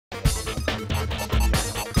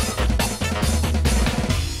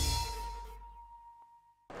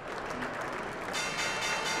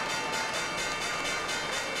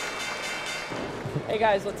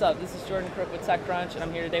guys, what's up? This is Jordan Crook with TechCrunch, and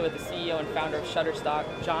I'm here today with the CEO and founder of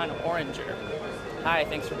Shutterstock, Jon Oringer. Hi,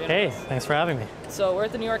 thanks for being with us. Hey, thanks for having me. So we're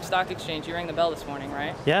at the New York Stock Exchange. You rang the bell this morning,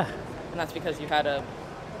 right? Yeah. And that's because you had a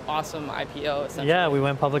awesome IPO, essentially. Yeah, we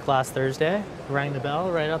went public last Thursday. Rang the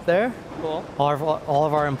bell right up there. Cool. All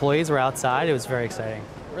of our employees were outside. It was very exciting.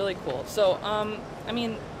 Really cool. So,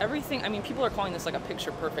 people are calling this like a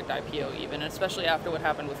picture-perfect IPO even, especially after what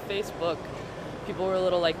happened with Facebook. People were a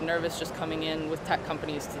little nervous just coming in with tech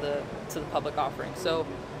companies to the public offering. So,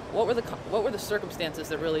 what were the circumstances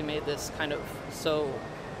that really made this kind of so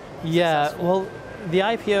successful? Well, the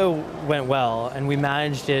IPO went well, and we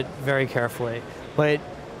managed it very carefully. But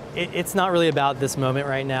it's not really about this moment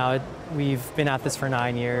right now. We've been at this for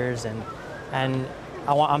 9 years, and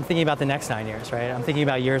I'm thinking about the next 9 years, right? I'm thinking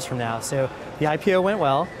about years from now. So the IPO went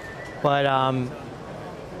well, but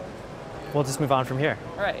we'll just move on from here.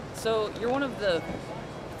 All right. So you're one of the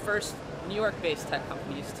first New York-based tech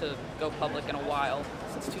companies to go public in a while,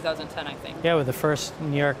 since 2010, I think. Yeah, we're the first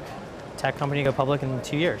New York tech company to go public in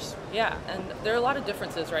 2 years. Yeah, and there are a lot of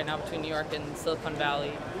differences right now between New York and Silicon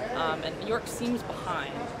Valley, and New York seems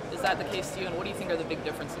behind. Is that the case to you, and what do you think are the big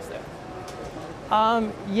differences there?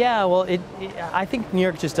 I think New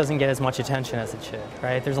York just doesn't get as much attention as it should,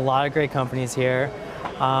 right? There's a lot of great companies here,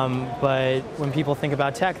 but when people think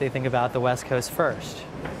about tech, they think about the West Coast first.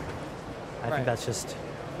 I think that's just,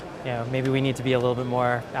 maybe we need to be a little bit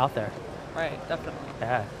more out there. Right, definitely.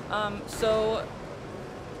 Yeah. So,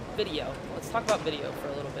 video. Let's talk about video for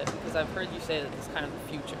a little bit, because I've heard you say that it's kind of the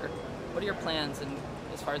future. What are your plans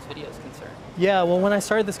as far as video is concerned? Yeah, well, when I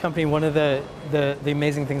started this company, one of the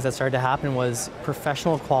amazing things that started to happen was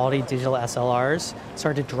professional quality digital SLRs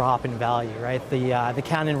started to drop in value, right? The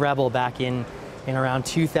Canon Rebel back in around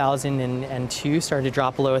 2002 started to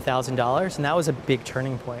drop below $1,000, and that was a big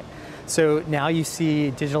turning point. So now you see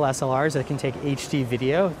digital SLRs that can take HD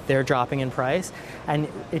video, they're dropping in price, and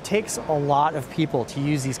it takes a lot of people to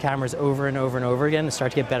use these cameras over and over and over again to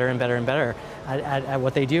start to get better and better and better at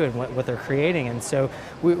what they do and what they're creating. And so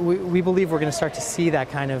we believe we're going to start to see that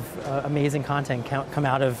kind of amazing content come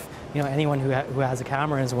out of anyone who has a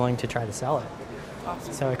camera and is willing to try to sell it.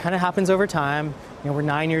 Awesome. So it kind of happens over time. We're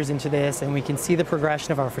 9 years into this, and we can see the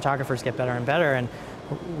progression of our photographers get better and better, and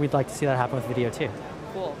we'd like to see that happen with video too.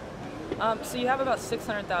 Cool. So you have about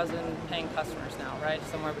 600,000 paying customers now, right?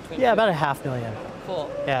 Somewhere between. Yeah, about 500,000.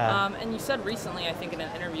 Cool. Yeah. And you said recently, I think in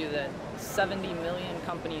an interview, that 70 million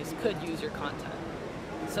companies could use your content.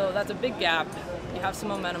 So that's a big gap. You have some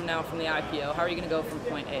momentum now from the IPO. How are you going to go from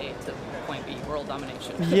point A to point B, world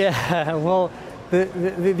domination? Yeah, well,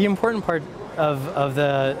 the important part of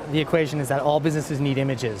the equation is that all businesses need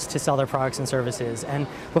images to sell their products and services. And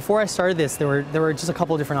before I started this, there were just a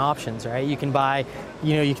couple of different options, right? You can buy,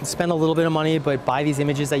 you can spend a little bit of money, but buy these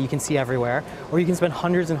images that you can see everywhere, or you can spend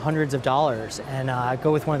hundreds and hundreds of dollars and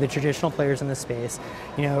go with one of the traditional players in the space,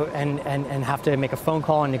 and have to make a phone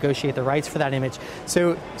call and negotiate the rights for that image.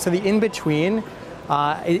 So the in-between,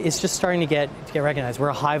 it's just starting to get recognized. We're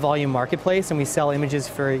a high volume marketplace, and we sell images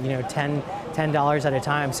for $10 at a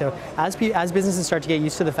time. So as businesses start to get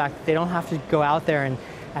used to the fact that they don't have to go out there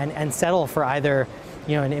and settle for either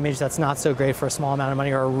an image that's not so great for a small amount of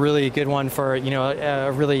money or a really good one for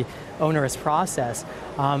a really onerous process,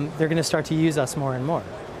 they're going to start to use us more and more.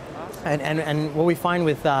 And what we find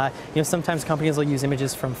with, sometimes companies will use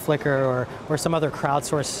images from Flickr or some other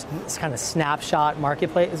crowdsourced kind of snapshot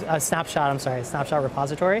marketplace, snapshot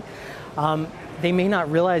repository. They may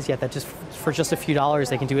not realize yet that for just a few dollars,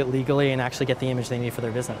 they can do it legally and actually get the image they need for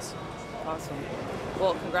their business. Awesome.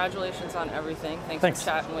 Well, congratulations on everything. Thanks for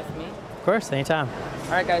chatting with me. Of course, anytime.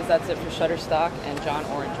 All right, guys, that's it for Shutterstock and Jon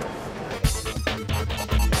Oringer.